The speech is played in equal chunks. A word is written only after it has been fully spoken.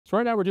So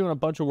right now we're doing a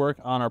bunch of work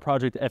on our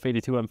project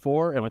F82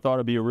 M4, and we thought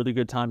it'd be a really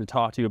good time to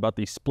talk to you about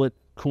the split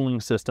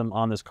cooling system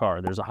on this car.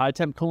 There's a high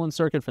temp coolant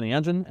circuit for the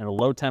engine and a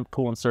low temp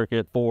coolant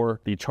circuit for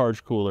the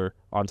charge cooler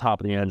on top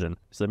of the engine.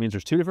 So that means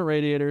there's two different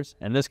radiators.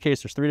 In this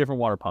case, there's three different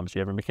water pumps. You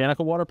have a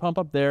mechanical water pump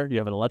up there, you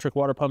have an electric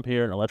water pump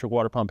here, and an electric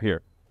water pump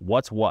here.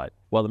 What's what?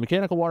 Well, the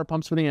mechanical water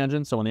pump's for the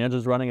engine, so when the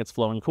engine's running, it's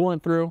flowing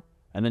coolant through.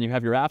 And then you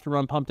have your after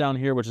run pump down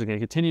here, which is going to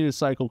continue to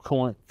cycle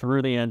coolant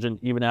through the engine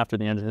even after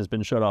the engine has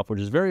been shut off, which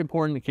is very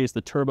important in case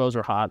the turbos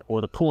are hot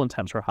or the coolant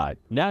temps are high.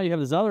 Now you have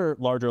this other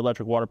larger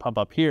electric water pump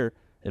up here,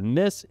 and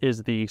this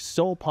is the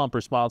sole pump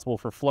responsible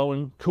for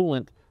flowing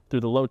coolant through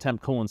the low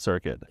temp coolant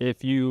circuit.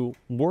 If you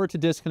were to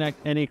disconnect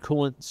any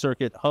coolant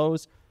circuit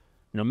hose,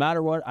 no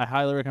matter what, I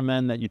highly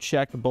recommend that you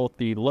check both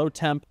the low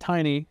temp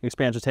tiny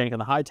expansion tank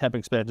and the high temp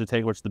expansion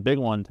tank, which is the big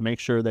one, to make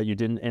sure that you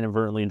didn't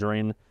inadvertently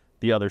drain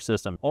the other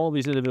system. All of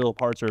these individual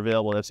parts are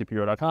available at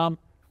fcpeuro.com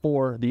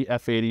for the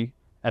F80,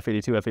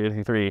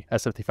 F82, F83,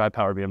 S55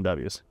 powered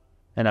BMWs,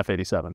 and F87.